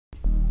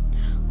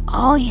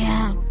Oh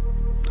yeah.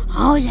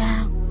 Oh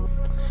yeah.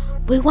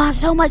 We want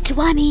so much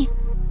money.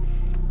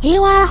 We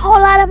want a whole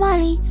lot of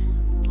money.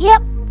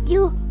 Yep.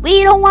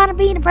 We don't want to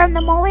be in the firm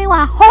no more. We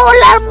want a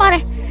whole lot of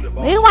money.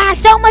 We want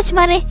so much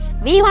money.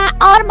 We want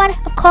all the money.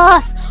 Of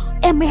course,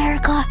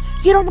 America,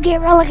 you don't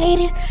get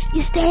relegated.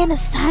 You stay in the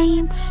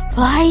same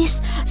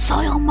place so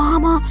your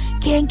mama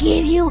can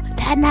give you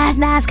that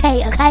nice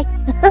cake, okay?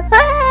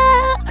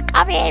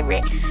 Come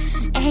here,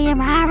 and your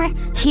mama,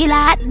 she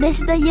like,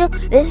 listen to you.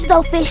 This is the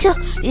official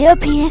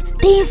European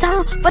theme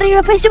song for the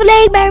European Super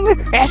League, baby.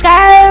 Let's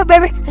go,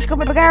 baby. Let's go,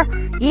 baby girl.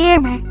 Yeah,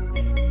 man.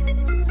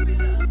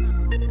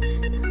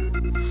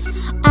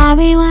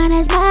 Everyone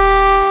is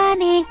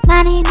money,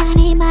 money,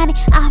 money, money.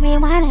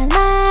 Everyone is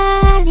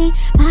money,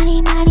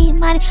 money, money,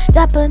 money.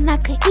 Double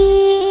like a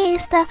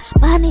Easter,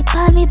 money,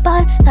 money,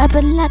 money.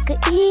 Double like a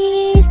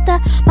Easter,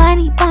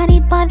 money,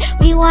 money, money.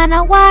 We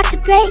wanna watch a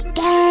great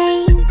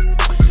game,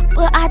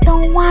 but I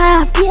don't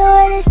wanna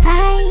feel this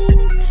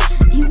pain.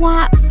 You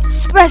want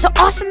Spurs or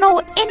Arsenal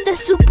in the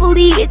Super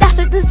League? That's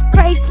a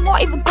disgrace.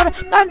 Not even gonna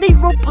learn the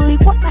Europa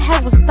League. What the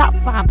hell was that,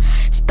 fam?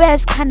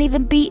 Spurs can't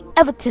even beat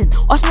Everton.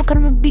 Arsenal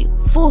can't even beat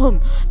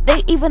Fulham.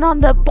 They even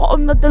on the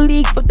bottom of the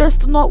league, but they're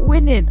still not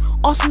winning.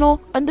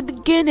 Arsenal in the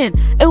beginning.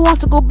 It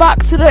wants to go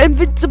back to the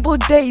invincible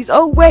days.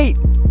 Oh wait,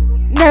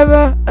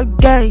 never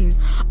again.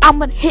 I'm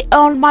gonna hit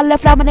on my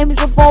left line. My name is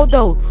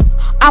Rivaldo.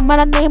 I'm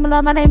gonna name it,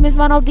 my name is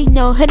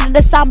Ronaldinho. Hitting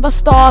the Samba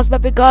Stars,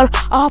 baby girl.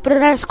 I hop in the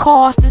next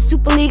cars. The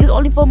Super League is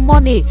only for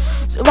money.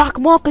 So Rock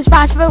Marcus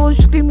fast forward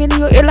screaming in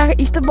your ear like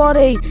an Easter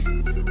bunny.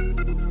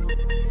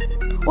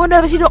 We'll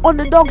never see the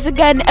underdogs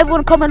again.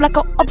 Everyone coming like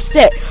an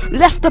upset.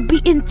 Leicester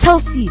beating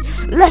Chelsea.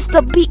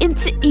 Leicester beating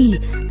City.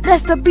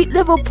 Leicester beat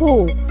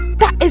Liverpool.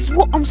 That is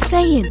what I'm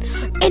saying.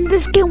 In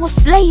this game we're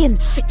slaying.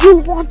 You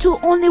want to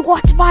only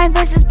watch Bayern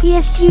versus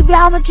PSG,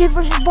 Real Madrid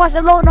versus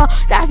Barcelona.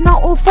 That's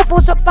not all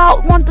football's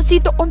about. Want to see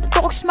the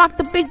underdogs smack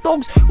the big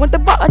dogs. Want the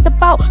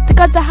bout. They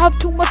got to have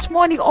too much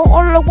money. All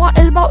I want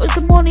is about is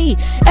the money.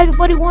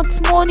 Everybody wants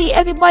money.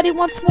 Everybody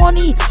wants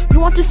money. You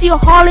want to see a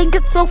Haaland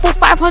get sold for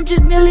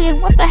 500 million.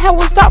 What the hell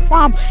was that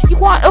from? You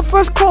want a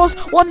first class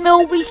 1 mil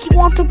a week. You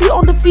want to be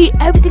on the feet.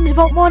 Everything's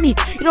about money.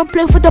 You don't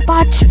play for the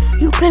badge.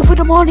 You play for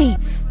the money.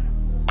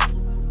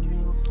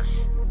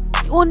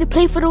 Only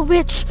play for the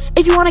rich.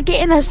 If you want to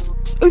get in if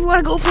you want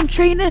to go from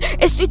training,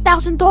 it's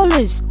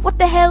 $3,000. What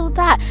the hell is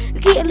that?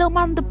 Get a little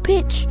man on the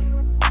pitch.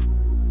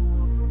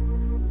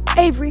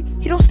 Avery,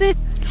 you don't sit.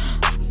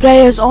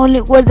 Players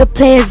only, where the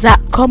players at?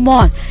 Come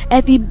on,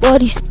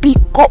 everybody speak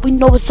up. We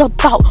know what's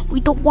about. We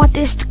don't want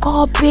this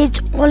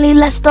garbage. Only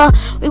Leicester.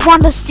 We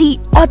want to see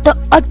other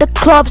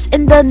clubs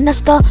in the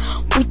Leicester.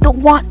 We don't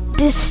want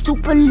this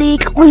Super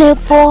League only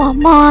for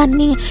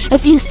money.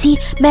 If you see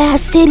Man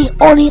City,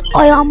 only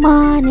all your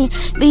money.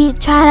 We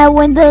trying to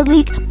win the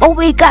league, but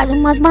we got so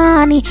much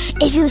money.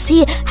 If you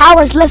see how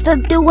is Leicester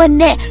doing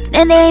it,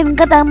 then they ain't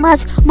got that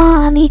much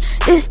money.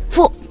 This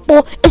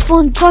football is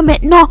for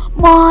enjoyment, not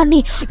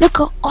money. Look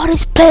at all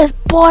these players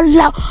ball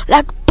out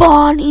like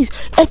bunnies.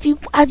 If you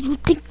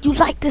think you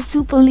like the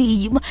Super League,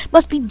 you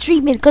must be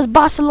dreaming, because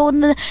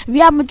Barcelona,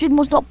 Real Madrid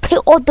must not play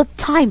all the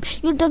time.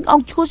 You think,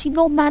 oh, you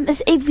know, man,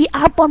 it's Avery,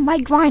 I'm on my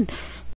grind.